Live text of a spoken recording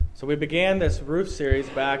So we began this Ruth series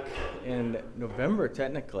back in November,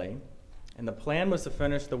 technically, and the plan was to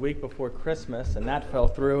finish the week before Christmas, and that fell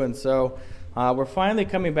through, and so we're finally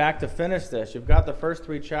coming back to finish this. You've got the first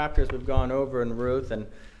 3 chapters we've gone over in Ruth, and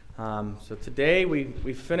so today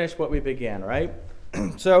we finish what we began, right?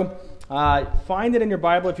 So find it in your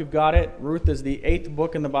Bible if you've got it. Ruth is the 8th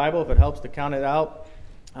book in the Bible, if it helps to count it out.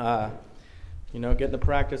 Get in the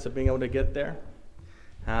practice of being able to get there.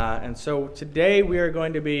 And so today we are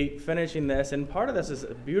going to be finishing this, and part of this is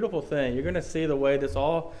a beautiful thing. You're going to see the way this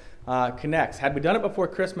all connects. Had we done it before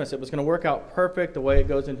Christmas, it was going to work out perfect, the way it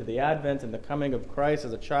goes into the Advent and the coming of Christ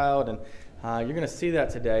as a child, and you're going to see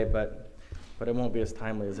that today, but it won't be as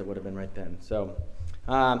timely as it would have been right then. So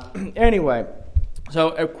anyway, so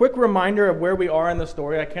a quick reminder of where we are in the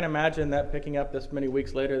story. I can't imagine that picking up this many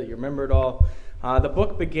weeks later that you remember it all. The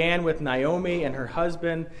book began with Naomi and her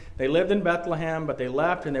husband. They lived in Bethlehem, but they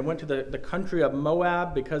left and they went to the country of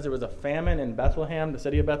Moab because there was a famine in Bethlehem, the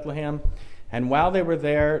city of Bethlehem. And while they were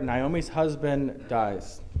there, Naomi's husband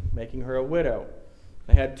dies, making her a widow.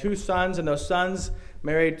 They had 2 sons, and those sons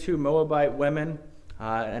married 2 Moabite women.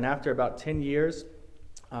 And after about 10 years,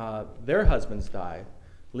 their husbands died,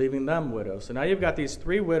 leaving them widows. So now you've got these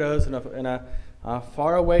 3 widows in a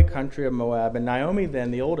faraway country of Moab. And Naomi then,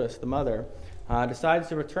 the oldest, the mother, decides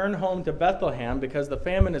to return home to Bethlehem because the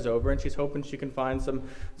famine is over and she's hoping she can find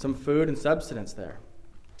some food and subsistence there.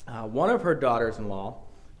 One of her daughters-in-law,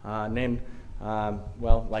 named,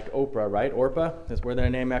 like Oprah, right? Orpah is where their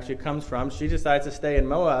name actually comes from. She decides to stay in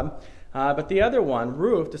Moab. But the other one,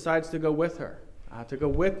 Ruth, decides to go with her, to go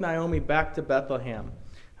with Naomi back to Bethlehem.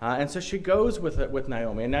 And so she goes with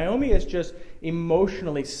Naomi. And Naomi is just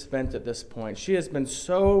emotionally spent at this point. She has been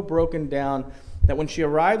so broken down that when she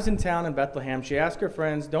arrives in town in Bethlehem, she asks her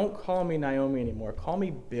friends, "Don't call me Naomi anymore. Call me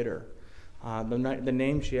bitter." The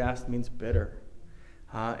name she asked means bitter.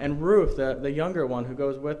 And Ruth, the younger one who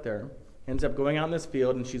goes with her, ends up going out in this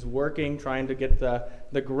field, and she's working, trying to get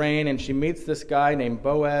the grain, and she meets this guy named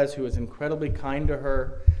Boaz who is incredibly kind to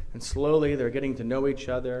her, and slowly they're getting to know each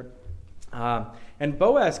other. And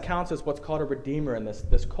Boaz counts as what's called a redeemer in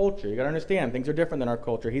this culture. You got to understand, things are different than our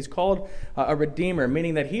culture. He's called a redeemer,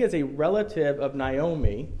 meaning that he is a relative of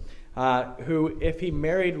Naomi, who, if he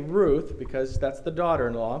married Ruth, because that's the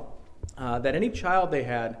daughter-in-law, that any child they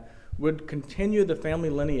had would continue the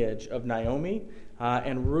family lineage of Naomi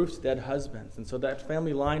and Ruth's dead husbands. And so that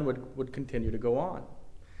family line would continue to go on.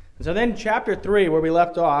 And so then chapter 3, where we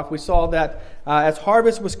left off, we saw that as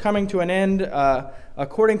harvest was coming to an end,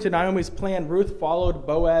 according to Naomi's plan, Ruth followed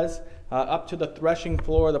Boaz up to the threshing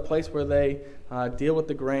floor, the place where they deal with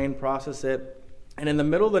the grain, process it. And in the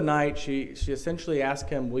middle of the night, she essentially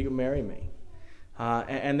asked him, "Will you marry me?"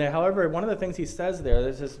 However, one of the things he says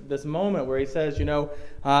there's this moment where he says,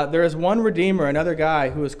 there is one redeemer, another guy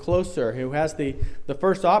who is closer, who has the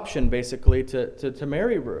first option, basically, to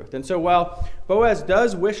marry Ruth. And so while Boaz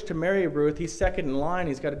does wish to marry Ruth, he's second in line.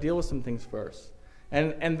 He's got to deal with some things first.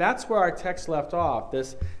 And that's where our text left off,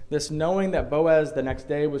 this knowing that Boaz the next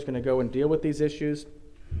day was going to go and deal with these issues.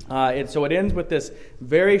 So it ends with this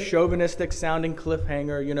very chauvinistic sounding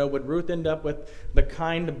cliffhanger. Would Ruth end up with the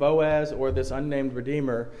kind Boaz or this unnamed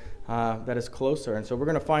redeemer that is closer? And so we're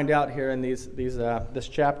going to find out here in this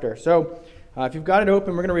chapter. So if you've got it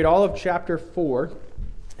open, we're going to read all of chapter 4,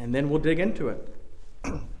 and then we'll dig into it.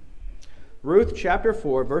 Ruth chapter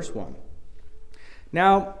 4, verse 1.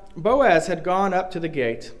 Now Boaz had gone up to the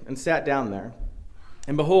gate and sat down there.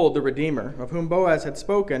 And behold, the redeemer, of whom Boaz had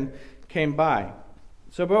spoken, came by.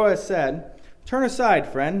 So Boaz said, "Turn aside,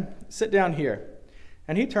 friend, sit down here."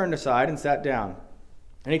 And he turned aside and sat down.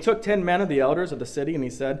 And he took 10 men of the elders of the city, and he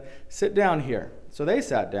said, "Sit down here." So they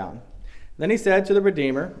sat down. Then he said to the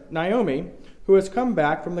redeemer, "Naomi, who has come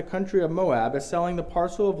back from the country of Moab, is selling the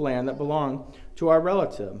parcel of land that belonged to our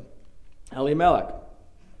relative, Elimelech.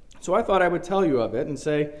 So I thought I would tell you of it and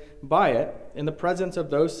say, buy it in the presence of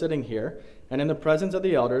those sitting here and in the presence of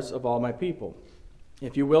the elders of all my people.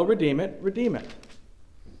 If you will redeem it, redeem it.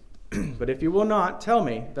 But if you will not, tell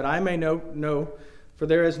me, that I may know, for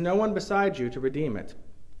there is no one beside you to redeem it,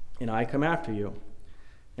 and I come after you."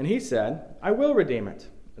 And he said, "I will redeem it."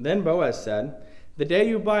 And then Boaz said, "The day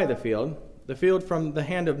you buy the field from the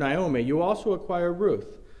hand of Naomi, you also acquire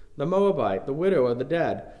Ruth, the Moabite, the widow of the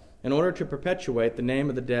dead, in order to perpetuate the name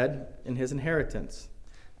of the dead in his inheritance."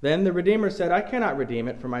 Then the redeemer said, "I cannot redeem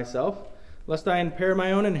it for myself, lest I impair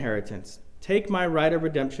my own inheritance. Take my right of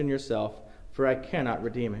redemption yourself, for I cannot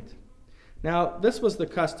redeem it." Now, this was the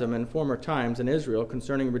custom in former times in Israel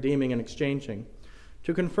concerning redeeming and exchanging.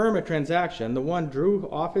 To confirm a transaction, the one drew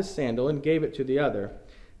off his sandal and gave it to the other,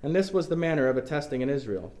 and this was the manner of attesting in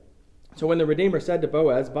Israel. So when the Redeemer said to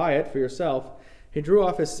Boaz, "Buy it for yourself," he drew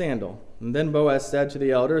off his sandal. And then Boaz said to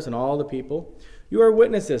the elders and all the people, "You are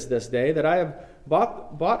witnesses this day that I have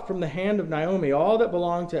bought from the hand of Naomi all that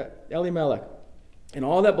belonged to Elimelech, and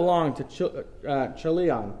all that belonged to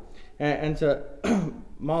Chilion, and to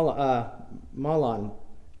Mahlon,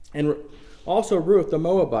 and also Ruth the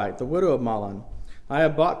Moabite, the widow of Mahlon, I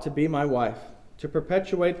have bought to be my wife, to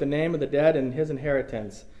perpetuate the name of the dead in his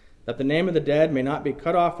inheritance, that the name of the dead may not be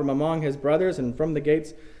cut off from among his brothers and from the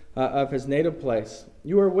gates of his native place.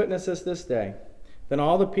 You are witnesses this day." Then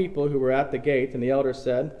all the people who were at the gate and the elders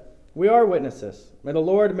said, "We are witnesses. May the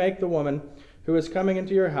Lord make the woman who is coming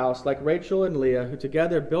into your house like Rachel and Leah, who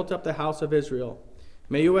together built up the house of Israel.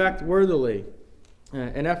 May you act worthily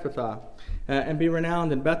in Ephrathah, and be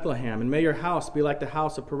renowned in Bethlehem. And may your house be like the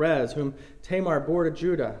house of Perez, whom Tamar bore to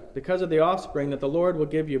Judah, because of the offspring that the Lord will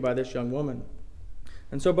give you by this young woman."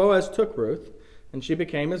 And so Boaz took Ruth, and she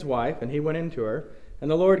became his wife, and he went into her. And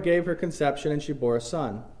the Lord gave her conception, and she bore a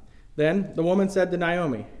son. Then the woman said to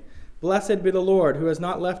Naomi, "Blessed be the Lord, who has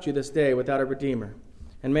not left you this day without a redeemer.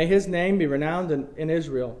 And may his name be renowned in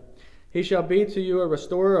Israel. He shall be to you a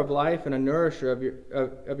restorer of life and a nourisher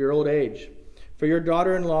of your old age. For your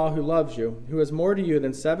daughter-in-law who loves you, who is more to you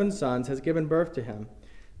than 7 sons, has given birth to him."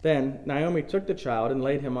 Then Naomi took the child and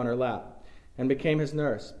laid him on her lap, and became his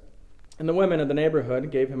nurse. And the women of the neighborhood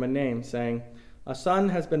gave him a name, saying, "A son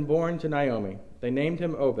has been born to Naomi." They named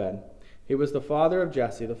him Obed. He was the father of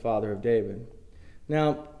Jesse, the father of David.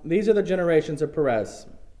 Now, these are the generations of Perez.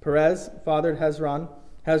 Perez fathered Hezron.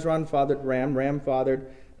 Hezron fathered Ram. Ram fathered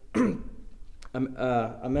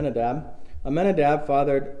Amminadab. Amminadab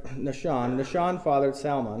fathered Nahshon. Nahshon fathered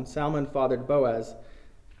Salmon. Salmon fathered Boaz.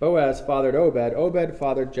 Boaz fathered Obed. Obed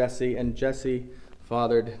fathered Jesse. And Jesse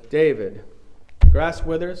fathered David. The grass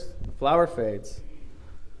withers, the flower fades.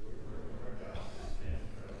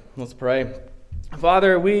 Let's pray.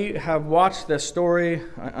 Father, we have watched this story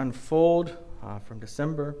unfold from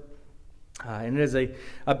December. And it is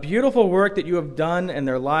a beautiful work that you have done in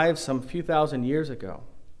their lives some few thousand years ago.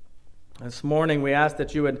 This morning we ask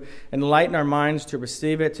that you would enlighten our minds to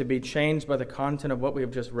receive it, to be changed by the content of what we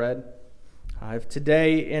have just read. If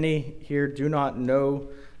today any here do not know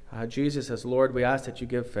Jesus as Lord, we ask that you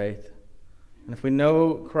give faith. And if we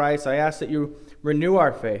know Christ, I ask that you renew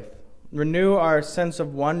our faith, renew our sense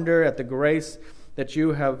of wonder at the grace that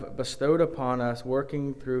you have bestowed upon us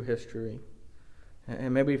working through history.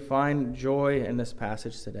 And may we find joy in this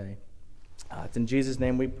passage today. It's in Jesus'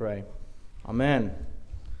 name we pray. Amen.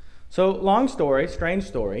 So, long story, strange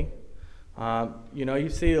story. You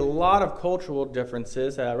see a lot of cultural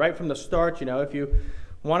differences. Right from the start, if you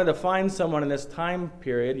wanted to find someone in this time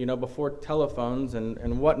period, before telephones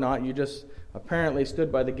and whatnot, you just apparently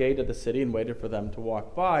stood by the gate of the city and waited for them to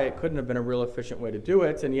walk by. It couldn't have been a real efficient way to do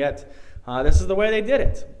it, and yet this is the way they did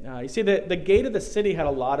it. You see, the gate of the city had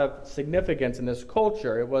a lot of significance in this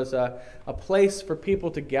culture. It was a place for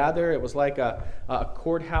people to gather. It was like a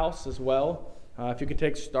courthouse as well. If you could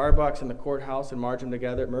take Starbucks and the courthouse and merge them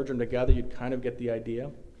together, you'd kind of get the idea.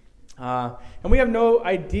 And we have no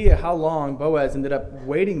idea how long Boaz ended up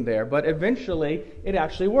waiting there, but eventually it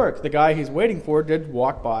actually worked. The guy he's waiting for did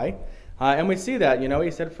walk by, and we see that,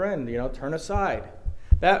 he said, "Friend, turn aside."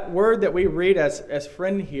 That word that we read as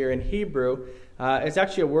friend here in Hebrew is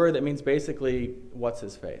actually a word that means basically, what's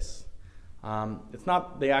his face? It's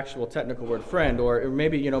not the actual technical word friend, or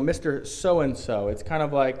maybe, Mr. So-and-so. It's kind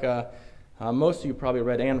of like, most of you probably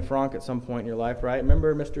read Anne Frank at some point in your life, right?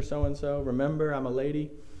 Remember Mr. So-and-so? Remember, I'm a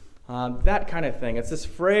lady? That kind of thing. It's this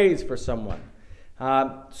phrase for someone.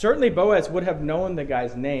 Certainly Boaz would have known the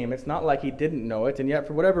guy's name. It's not like he didn't know it, and yet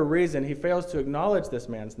for whatever reason he fails to acknowledge this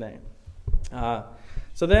man's name.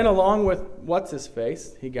 So then, along with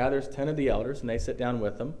what's-his-face, he gathers 10 of the elders, and they sit down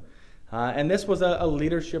with him. And this was a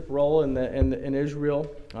leadership role in Israel,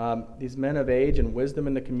 these men of age and wisdom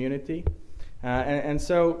in the community. And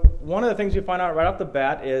so one of the things we find out right off the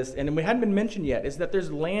bat is, and we hadn't been mentioned yet, is that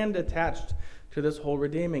there's land attached to this whole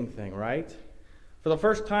redeeming thing, right? For the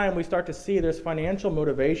first time, we start to see there's financial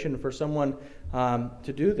motivation for someone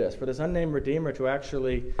to do this, for this unnamed redeemer to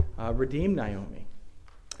actually redeem Naomi.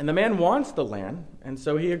 And the man wants the land, and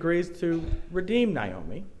so he agrees to redeem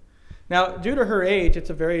Naomi. Now, due to her age, it's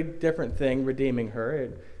a very different thing redeeming her.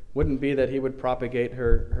 It wouldn't be that he would propagate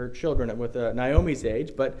her children with Naomi's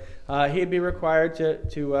age, but he'd be required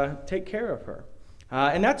to take care of her.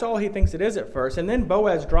 And that's all he thinks it is at first. And then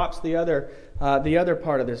Boaz drops the other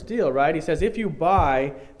part of this deal, right? He says, if you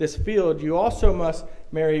buy this field, you also must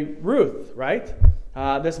marry Ruth, right?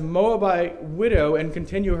 This Moabite widow, and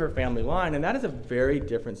continue her family line. And that is a very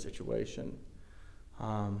different situation.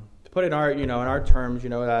 To put it in our terms,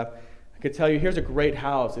 could tell you, here's a great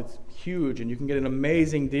house. It's huge, and you can get an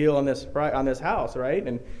amazing deal on this house, right?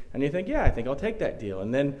 And you think, yeah, I think I'll take that deal.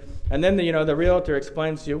 And then the realtor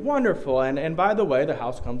explains to you, wonderful. And by the way, the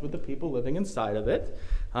house comes with the people living inside of it,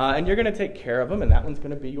 and you're going to take care of them, and that one's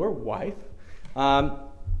going to be your wife.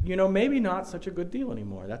 Maybe not such a good deal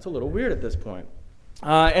anymore. That's a little weird at this point.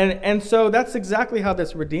 And so that's exactly how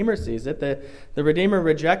this Redeemer sees it. The Redeemer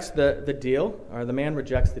rejects the deal, or the man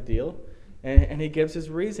rejects the deal, and he gives his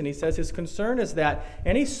reason. He says his concern is that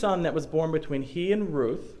any son that was born between he and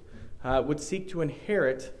Ruth would seek to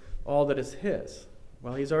inherit all that is his.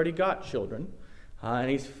 Well, he's already got children, and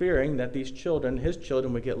he's fearing that his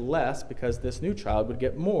children, would get less because this new child would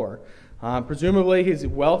get more. Presumably he's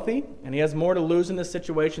wealthy, and he has more to lose in this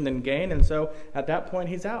situation than gain, and so at that point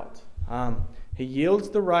he's out. He yields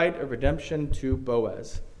the right of redemption to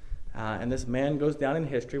Boaz. And this man goes down in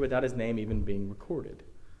history without his name even being recorded.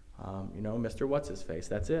 Mr. What's-His-Face,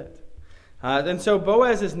 that's it. And so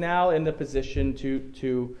Boaz is now in the position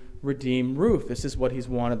to redeem Ruth. This is what he's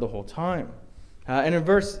wanted the whole time. And in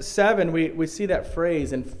verse 7, we see that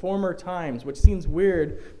phrase, in former times, which seems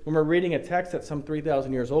weird when we're reading a text that's some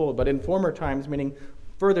 3,000 years old, but in former times, meaning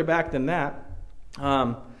further back than that,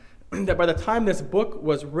 that by the time this book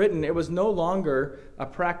was written, it was no longer a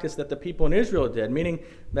practice that the people in Israel did, meaning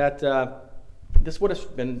that this would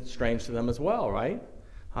have been strange to them as well, right?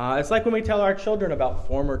 It's like when we tell our children about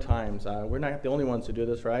former times. We're not the only ones who do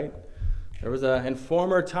this, right? There was in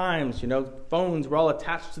former times, phones were all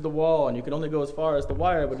attached to the wall, and you could only go as far as the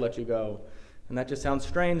wire would let you go. And that just sounds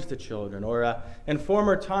strange to children. Or in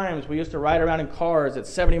former times, we used to ride around in cars at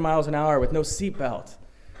 70 miles an hour with no seatbelt.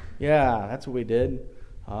 Yeah, that's what we did.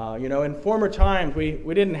 In former times, we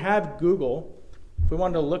didn't have Google. If we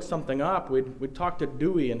wanted to look something up, we'd talk to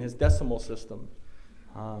Dewey and his decimal system.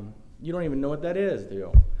 You don't even know what that is, do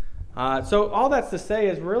you? So all that's to say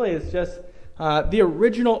is really it's just the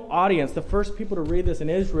original audience, the first people to read this in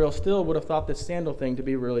Israel, still would have thought this sandal thing to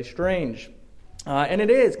be really strange. And it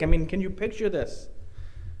is. I mean, can you picture this?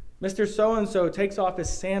 Mr. So-and-so takes off his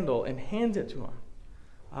sandal and hands it to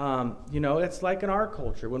him. It's like in our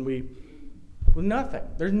culture when nothing.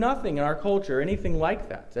 There's nothing in our culture, anything like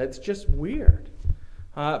that. It's just weird.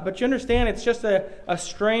 But you understand, it's just a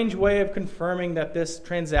strange way of confirming that this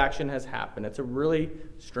transaction has happened. It's a really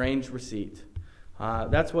strange receipt.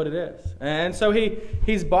 That's what it is. And so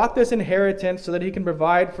he's bought this inheritance so that he can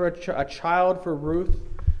provide for a child for Ruth,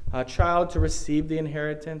 a child to receive the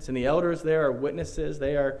inheritance. And the elders there are witnesses.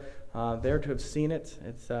 They are there to have seen it.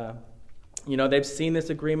 It's they've seen this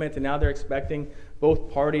agreement, and now they're expecting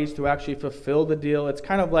both parties to actually fulfill the deal. It's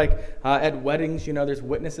kind of like at weddings, there's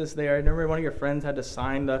witnesses there. I remember one of your friends had to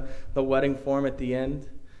sign the wedding form at the end.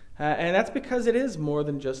 And that's because it is more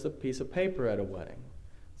than just a piece of paper at a wedding.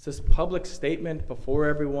 It's this public statement before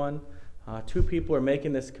everyone. Two people are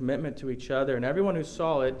making this commitment to each other, and everyone who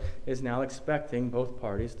saw it is now expecting both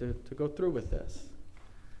parties to go through with this.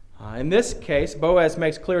 In this case, Boaz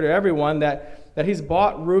makes clear to everyone that he's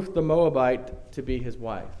bought Ruth the Moabite to be his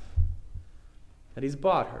wife. That he's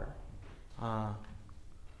bought her.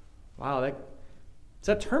 Wow, does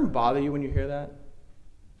that term bother you when you hear that?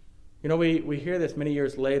 We hear this many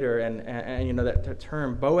years later, and that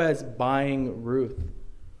term, Boaz buying Ruth.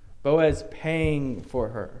 Boaz paying for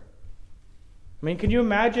her. I mean, can you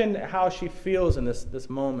imagine how she feels in this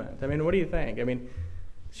moment? I mean, what do you think? I mean,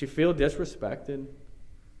 does she feel disrespected? Does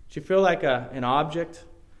she feel like an object,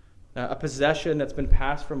 a possession that's been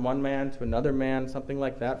passed from one man to another man, something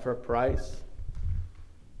like that for a price?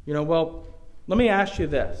 Well, let me ask you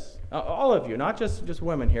this. All of you, not just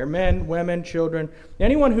women here, men, women, children,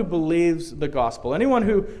 anyone who believes the gospel, anyone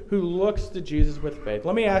who looks to Jesus with faith,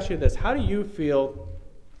 let me ask you this. How do you feel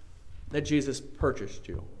that Jesus purchased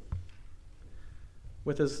you?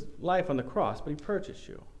 With his life on the cross, but he purchased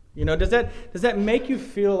you. Does that make you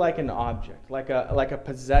feel like an object, like a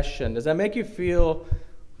possession? Does that make you feel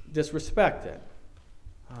disrespected?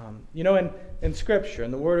 In Scripture,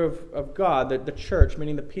 in the Word of God, the church,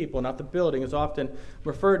 meaning the people, not the building, is often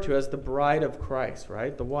referred to as the bride of Christ,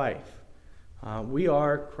 right? The wife. We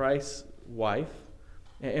are Christ's wife,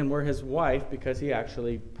 and we're his wife because he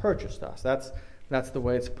actually purchased us. That's the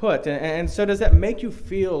way it's put. And so does that make you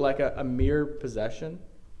feel like a mere possession?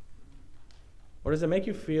 Or does it make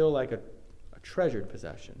you feel like a treasured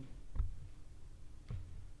possession?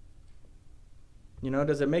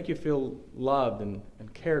 Does it make you feel loved and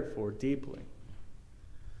cared for deeply?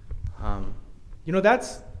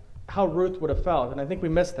 That's how Ruth would have felt, and I think we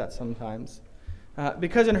miss that sometimes.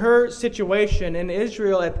 Because in her situation in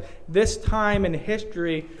Israel at this time in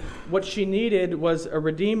history, what she needed was a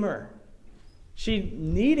redeemer. She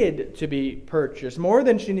needed to be purchased more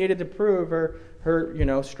than she needed to prove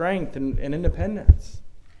her strength and independence.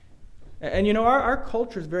 And our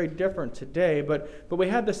culture is very different today, but we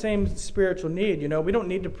have the same spiritual need. We don't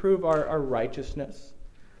need to prove our righteousness.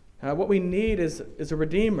 What we need is a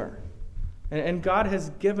Redeemer. And God has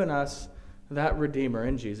given us that Redeemer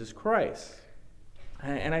in Jesus Christ.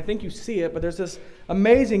 And I think you see it, but there's this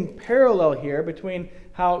amazing parallel here between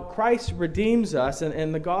how Christ redeems us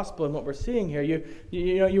and the gospel and what we're seeing here.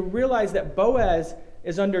 You realize that Boaz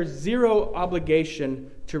is under zero obligation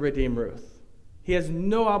to redeem Ruth. He has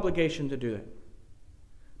no obligation to do it.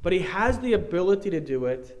 But he has the ability to do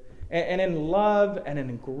it, and in love and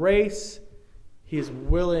in grace, he is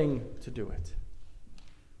willing to do it.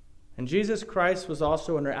 And Jesus Christ was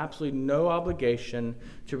also under absolutely no obligation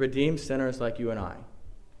to redeem sinners like you and I,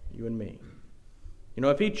 you and me.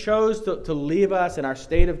 If he chose to leave us in our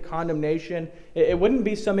state of condemnation, it wouldn't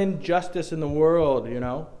be some injustice in the world,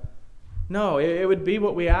 No, it would be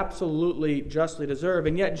what we absolutely justly deserve.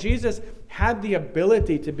 And yet Jesus had the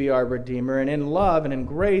ability to be our Redeemer, and in love and in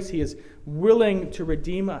grace, he is willing to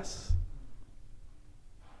redeem us.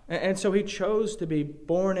 And so he chose to be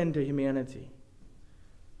born into humanity.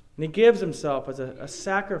 And he gives himself as a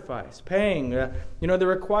sacrifice, paying the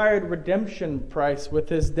required redemption price with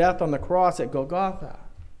his death on the cross at Golgotha.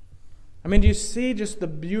 Do you see just the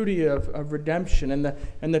beauty of redemption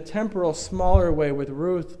and the temporal, smaller way with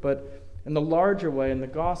Ruth, but in the larger way in the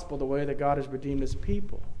gospel, the way that God has redeemed his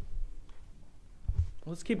people?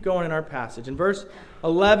 Let's keep going in our passage. In verse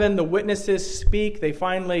 11, the witnesses speak. They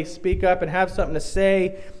finally speak up and have something to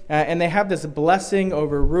say, and they have this blessing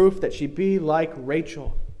over Ruth that she be like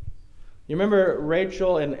Rachel. You remember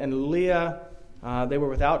Rachel and Leah, they were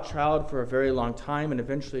without child for a very long time, and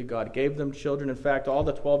eventually God gave them children. In fact, all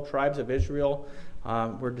the 12 tribes of Israel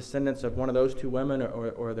were descendants of one of those two women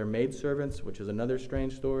or their maidservants, which is another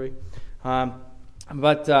strange story. So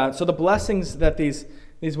the blessings that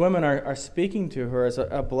these women are speaking to her is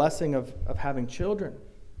a blessing of having children.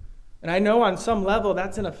 And I know on some level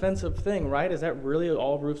that's an offensive thing, right? Is that really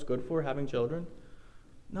all Ruth's good for, having children?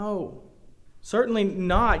 No. Certainly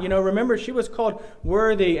not. Remember, she was called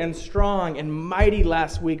worthy and strong and mighty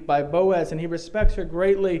last week by Boaz, and he respects her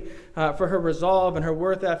greatly for her resolve and her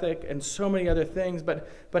work ethic and so many other things. But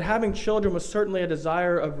having children was certainly a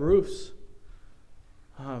desire of Ruth's,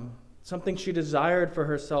 something she desired for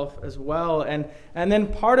herself as well. And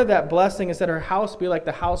then part of that blessing is that her house be like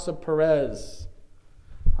the house of Perez.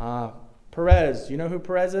 Perez, you know who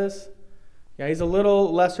Perez is? Yeah, he's a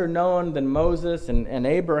little lesser known than Moses and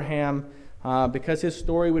Abraham, because his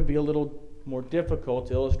story would be a little more difficult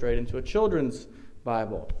to illustrate into a children's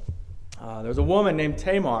Bible. There was a woman named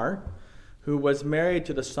Tamar who was married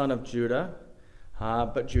to the son of Judah,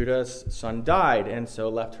 but Judah's son died, and so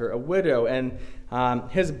left her a widow. And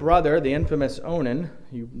his brother, the infamous Onan,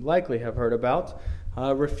 you likely have heard about,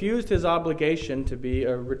 refused his obligation to be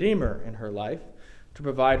a redeemer in her life, to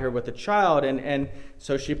provide her with a child, and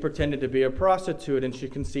so she pretended to be a prostitute, and she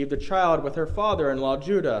conceived a child with her father-in-law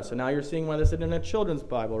Judah. So now you're seeing why this is in a children's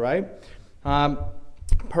Bible, right?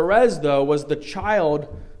 Perez, though, was the child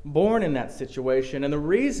born in that situation, and the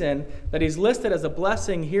reason that he's listed as a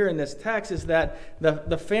blessing here in this text is that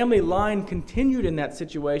the family line continued in that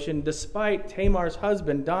situation despite Tamar's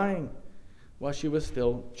husband dying while she was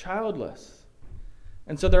still childless.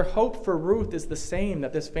 And so their hope for Ruth is the same,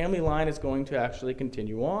 that this family line is going to actually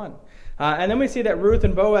continue on. And then we see that Ruth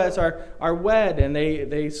and Boaz are wed, and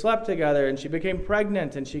they slept together, and she became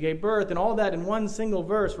pregnant, and she gave birth, and all that in one single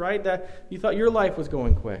verse, right? That you thought your life was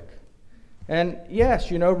going quick. And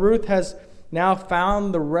yes, Ruth has now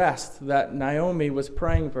found the rest that Naomi was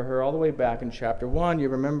praying for her all the way back in chapter 1. You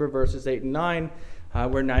remember verses 8 and 9,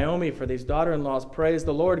 where Naomi, for these daughter-in-laws, prays,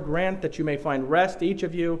 "The Lord grant that you may find rest, each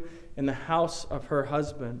of you, in the house of her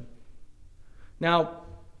husband." Now,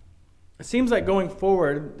 it seems like going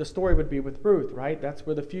forward, the story would be with Ruth, right? That's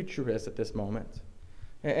where the future is at this moment.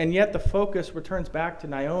 And yet the focus returns back to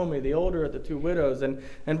Naomi, the older of the two widows. And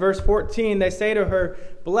in verse 14, they say to her,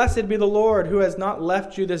 "Blessed be the Lord, who has not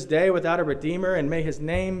left you this day without a redeemer, and may his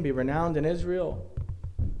name be renowned in Israel."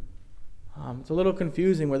 It's a little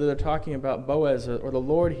confusing whether they're talking about Boaz or the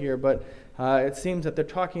Lord here, but it seems that they're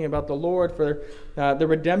talking about the Lord for the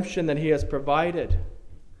redemption that he has provided.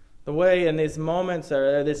 The way in these moments,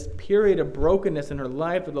 or this period of brokenness in her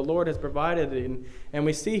life, that the Lord has provided. And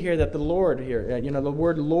we see here that the Lord here, the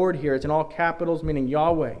word Lord here is in all capitals, meaning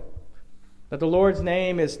Yahweh. That the Lord's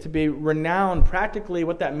name is to be renowned. Practically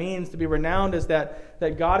what that means to be renowned is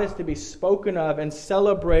that God is to be spoken of and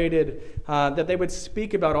celebrated, that they would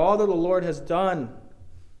speak about all that the Lord has done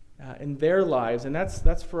in their lives. And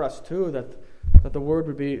that's for us too, that that the word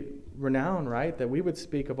would be renowned, right? That we would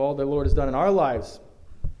speak of all the Lord has done in our lives.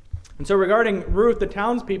 And so regarding Ruth, the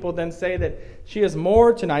townspeople then say that she is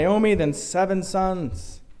more to Naomi than 7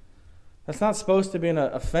 sons. That's not supposed to be an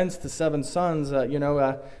offense to 7 sons.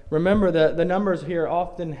 Remember the numbers here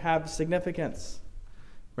often have significance.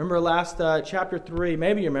 Remember last chapter 3,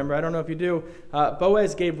 maybe you remember, I don't know if you do,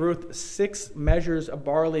 Boaz gave Ruth 6 measures of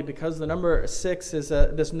barley because the number 6 is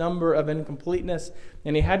this number of incompleteness,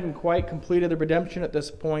 and he hadn't quite completed the redemption at this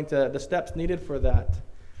point, the steps needed for that.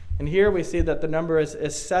 And here we see that the number is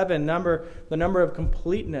 7, the number of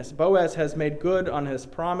completeness. Boaz has made good on his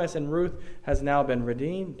promise, and Ruth has now been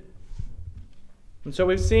redeemed. And so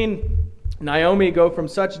we've seen Naomi go from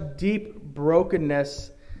such deep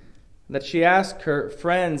brokenness that she asked her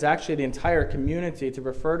friends, actually the entire community, to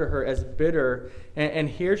refer to her as bitter. And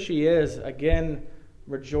here she is, again,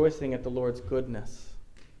 rejoicing at the Lord's goodness.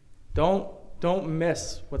 Don't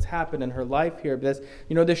miss what's happened in her life here. Because,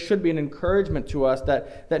 this should be an encouragement to us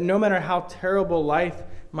that no matter how terrible life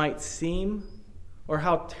might seem, or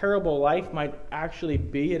how terrible life might actually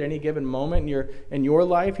be at any given moment in your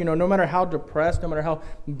life, no matter how depressed, no matter how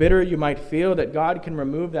bitter you might feel, that God can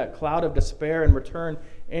remove that cloud of despair and return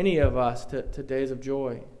any of us to days of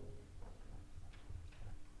joy.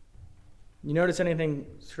 You notice anything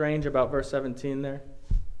strange about verse 17 there?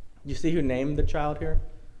 You see who named the child here?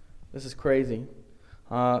 This is crazy.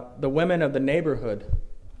 The women of the neighborhood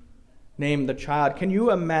named the child. Can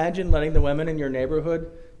you imagine letting the women in your neighborhood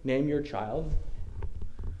name your child?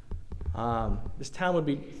 This town would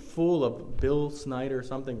be full of Bill Snyder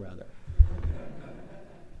something rather.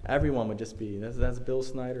 Everyone would just be, that's Bill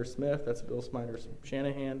Snyder Smith, that's Bill Snyder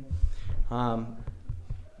Shanahan.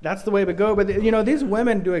 That's the way it would go. But, these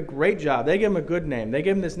women do a great job. They give him a good name. They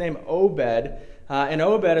give him this name Obed. And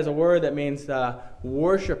Obed is a word that means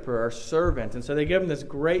worshiper or servant. And so they give him this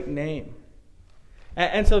great name.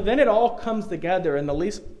 And so then it all comes together in the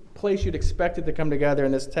least place you'd expect it to come together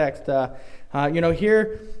in this text.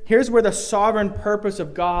 Here's where the sovereign purpose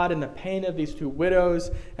of God and the pain of these 2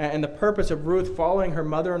 widows and the purpose of Ruth following her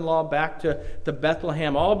mother-in-law back to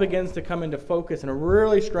Bethlehem all begins to come into focus in a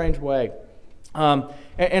really strange way. And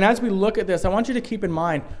as we look at this, I want you to keep in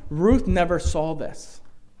mind, Ruth never saw this.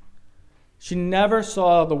 She never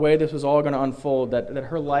saw the way this was all going to unfold, that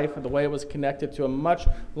her life and the way it was connected to a much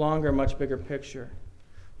longer, much bigger picture.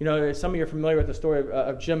 Some of you are familiar with the story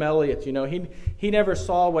of Jim Elliot. He never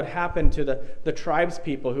saw what happened to the tribes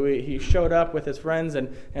people who he showed up with his friends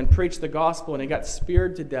and preached the gospel, and he got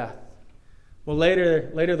speared to death. Well,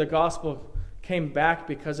 later the gospel came back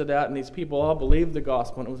because of that, and these people all believed the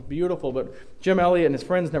gospel, and it was beautiful. But Jim Elliot and his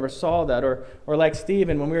friends never saw that. Or like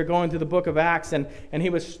Stephen, when we were going through the book of Acts, and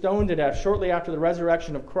he was stoned to death shortly after the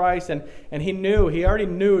resurrection of Christ, and he already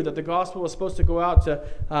knew that the gospel was supposed to go out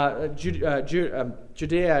to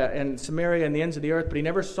Judea and Samaria and the ends of the earth, but he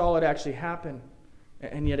never saw it actually happen,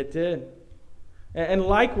 and yet it did. And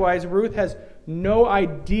likewise, Ruth has no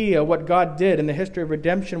idea what God did in the history of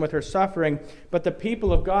redemption with her suffering, but the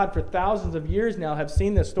people of God for thousands of years now have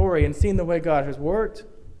seen this story and seen the way God has worked.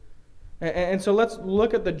 And so let's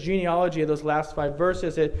look at the genealogy of those last 5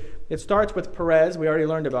 verses. It starts with Perez. We already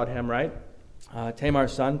learned about him, right?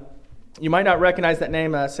 Tamar's son. You might not recognize that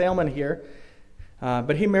name, Salmon here,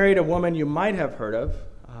 but he married a woman you might have heard of,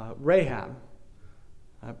 Rahab.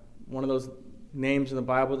 One of those names in the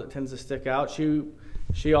Bible that tends to stick out.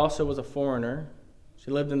 She also was a foreigner.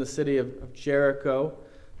 She lived in the city of Jericho,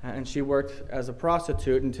 and she worked as a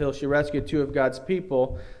prostitute until she rescued 2 of God's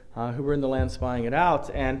people who were in the land spying it out.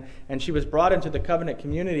 And she was brought into the covenant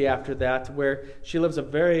community after that, where she lives a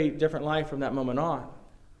very different life from that moment on.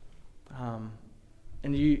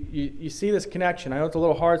 And you see this connection. I know it's a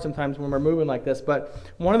little hard sometimes when we're moving like this, but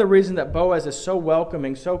one of the reasons that Boaz is so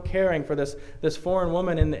welcoming, so caring for this foreign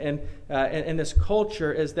woman in this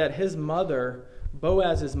culture is that his mother,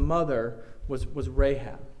 Boaz's mother, was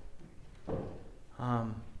Rahab.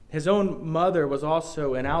 His own mother was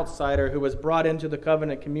also an outsider who was brought into the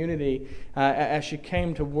covenant community as she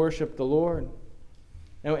came to worship the Lord.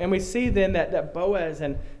 And we see then that Boaz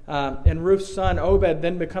and Ruth's son Obed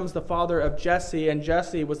then becomes the father of Jesse, and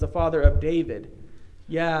Jesse was the father of David.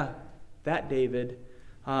 Yeah, that David.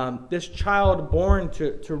 This child born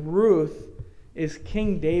to Ruth is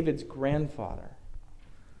King David's grandfather.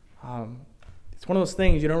 It's one of those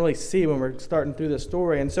things you don't really see when we're starting through this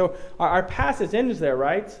story. And so our passage ends there,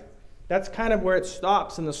 right? That's kind of where it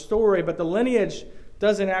stops in the story, but the lineage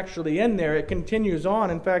doesn't actually end there. It continues on.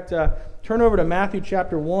 In fact, turn over to Matthew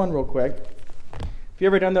chapter 1 real quick. Have you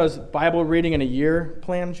ever done those Bible reading in a year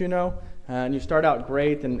plans, and you start out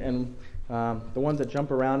great, and the ones that jump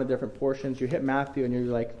around in different portions. You hit Matthew and you're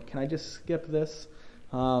like, can I just skip this?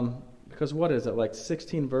 Because what is it, like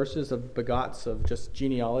 16 verses of begots of just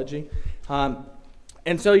genealogy?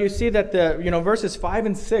 And so you see that verses 5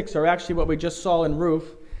 and 6 are actually what we just saw in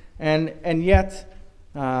Ruth, and yet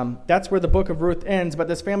that's where the book of Ruth ends. But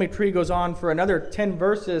this family tree goes on for another 10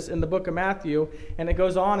 verses in the book of Matthew, and it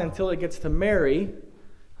goes on until it gets to Mary,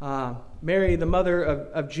 the mother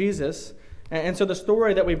of Jesus. And so the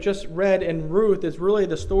story that we've just read in Ruth is really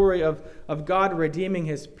the story of God redeeming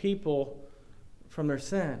his people from their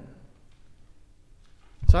sin.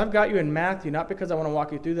 So I've got you in Matthew, not because I want to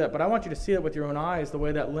walk you through that, but I want you to see it with your own eyes, the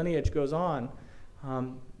way that lineage goes on.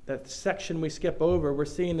 That section we skip over, we're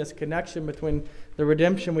seeing this connection between the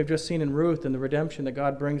redemption we've just seen in Ruth and the redemption that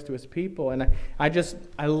God brings to his people. And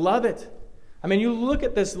I love it. I mean, you look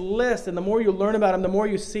at this list, and the more you learn about him, the more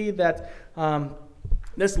you see that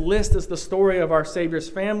this list is the story of our Savior's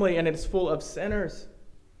family, and it's full of sinners.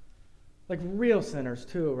 Like real sinners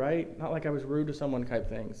too, right? Not like I was rude to someone type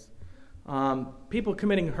things. People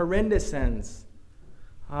committing horrendous sins.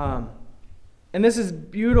 And this is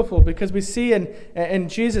beautiful because we see in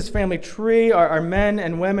Jesus' family tree are men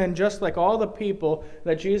and women just like all the people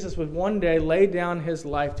that Jesus would one day lay down his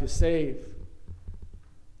life to save.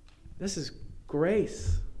 This is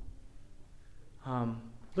grace.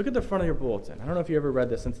 Look at the front of your bulletin. I don't know if you ever read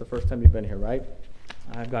this since the first time you've been here, right?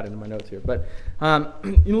 I've got it in my notes here. But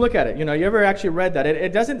you look at it. You ever actually read that?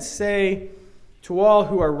 It doesn't say to all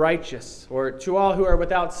who are righteous, or to all who are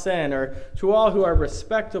without sin, or to all who are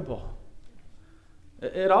respectable.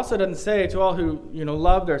 It also doesn't say to all who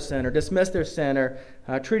love their sin or dismiss their sin or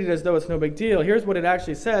treat it as though it's no big deal. Here's what it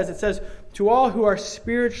actually says. It says, to all who are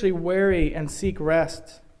spiritually weary and seek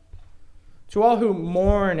rest, to all who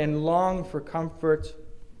mourn and long for comfort,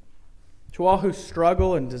 to all who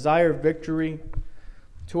struggle and desire victory,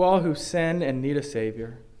 to all who sin and need a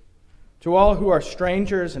Savior, to all who are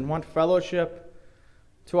strangers and want fellowship,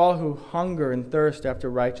 to all who hunger and thirst after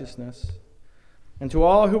righteousness. And to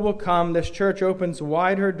all who will come, this church opens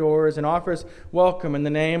wide her doors and offers welcome in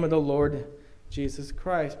the name of the Lord Jesus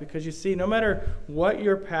Christ. Because you see, no matter what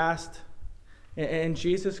your past, in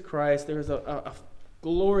Jesus Christ, there is a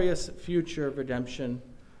glorious future of redemption.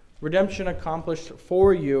 Redemption accomplished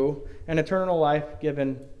for you and eternal life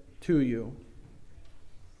given to you.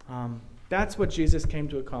 That's what Jesus came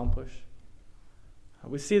to accomplish.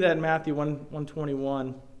 We see that in Matthew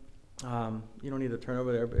 1:21. You don't need to turn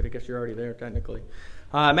over there, but I guess you're already there technically.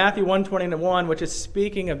 Matthew 1:21, which is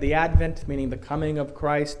speaking of the advent, meaning the coming of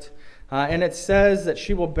Christ. And it says that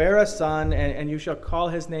she will bear a son, and you shall call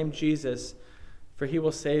his name Jesus, for he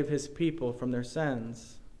will save his people from their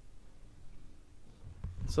sins.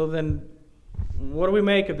 So then, what do we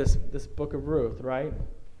make of this book of Ruth, right?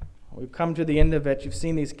 We've come to the end of it. You've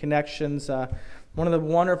seen these connections. One of the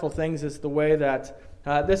wonderful things is the way that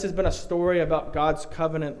this has been a story about God's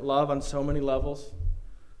covenant love on so many levels.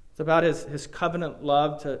 It's about his covenant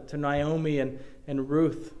love to Naomi and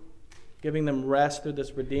Ruth, giving them rest through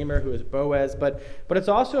this Redeemer who is Boaz. But it's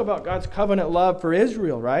also about God's covenant love for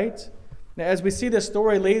Israel, right? As we see, this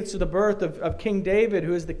story leads to the birth of King David,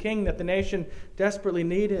 who is the king that the nation desperately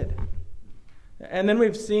needed. And then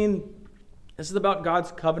we've seen this is about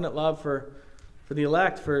God's covenant love for the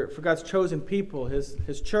elect, for God's chosen people,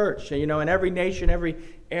 his church, in every nation, every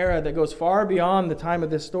era that goes far beyond the time of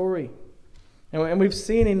this story. And we've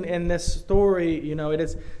seen in this story,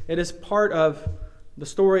 it is part of the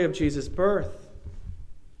story of Jesus' birth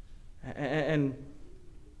and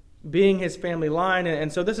being his family line.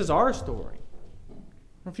 And so this is our story. I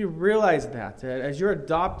don't know if you realize that. As you're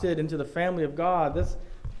adopted into the family of God, this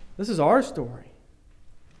is our story.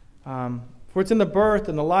 For it's in the birth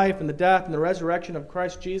and the life and the death and the resurrection of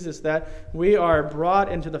Christ Jesus that we are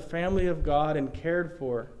brought into the family of God and cared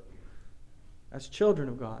for as children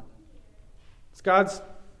of God. It's God's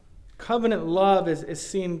covenant love is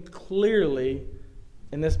seen clearly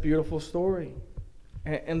in this beautiful story.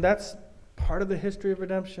 And that's part of the history of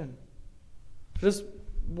redemption. Just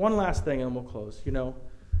one last thing and we'll close.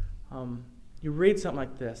 You read something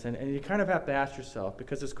like this, and you kind of have to ask yourself,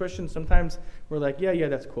 because as Christians, sometimes we're like, yeah,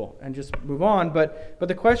 that's cool, and just move on. But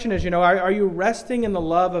the question is, are you resting in the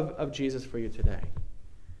love of Jesus for you today?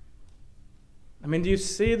 I mean, do you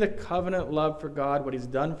see the covenant love for God, what he's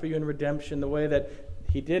done for you in redemption, the way that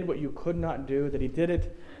he did what you could not do, that he did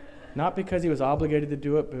it not because he was obligated to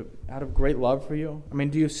do it, but out of great love for you? I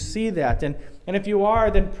mean, do you see that? And if you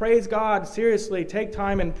are, then praise God. Seriously, take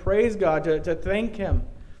time and praise God to thank him.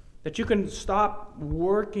 That you can stop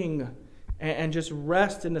working and just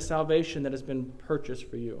rest in the salvation that has been purchased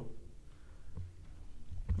for you.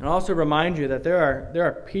 And also remind you that there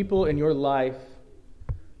are people in your life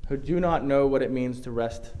who do not know what it means to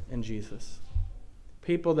rest in Jesus.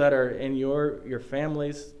 People that are in your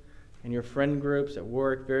families, in your friend groups, at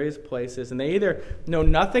work, various places, and they either know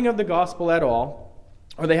nothing of the gospel at all,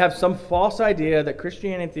 or they have some false idea that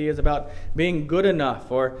Christianity is about being good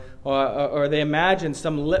enough, or they imagine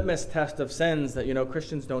some litmus test of sins that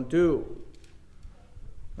Christians don't do.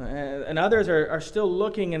 And others are still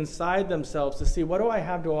looking inside themselves to see, what do I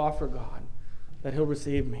have to offer God that He'll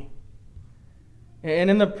receive me?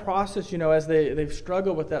 And in the process, as they've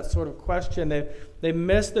struggled with that sort of question, they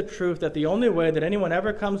miss the truth that the only way that anyone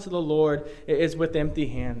ever comes to the Lord is with empty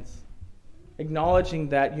hands. Acknowledging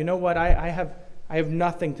that, I have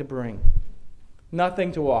nothing to bring,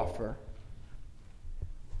 nothing to offer.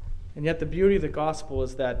 And yet the beauty of the gospel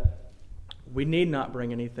is that we need not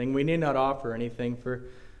bring anything. We need not offer anything, for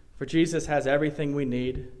Jesus has everything we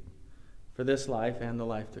need for this life and the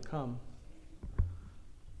life to come.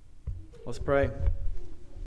 Let's pray.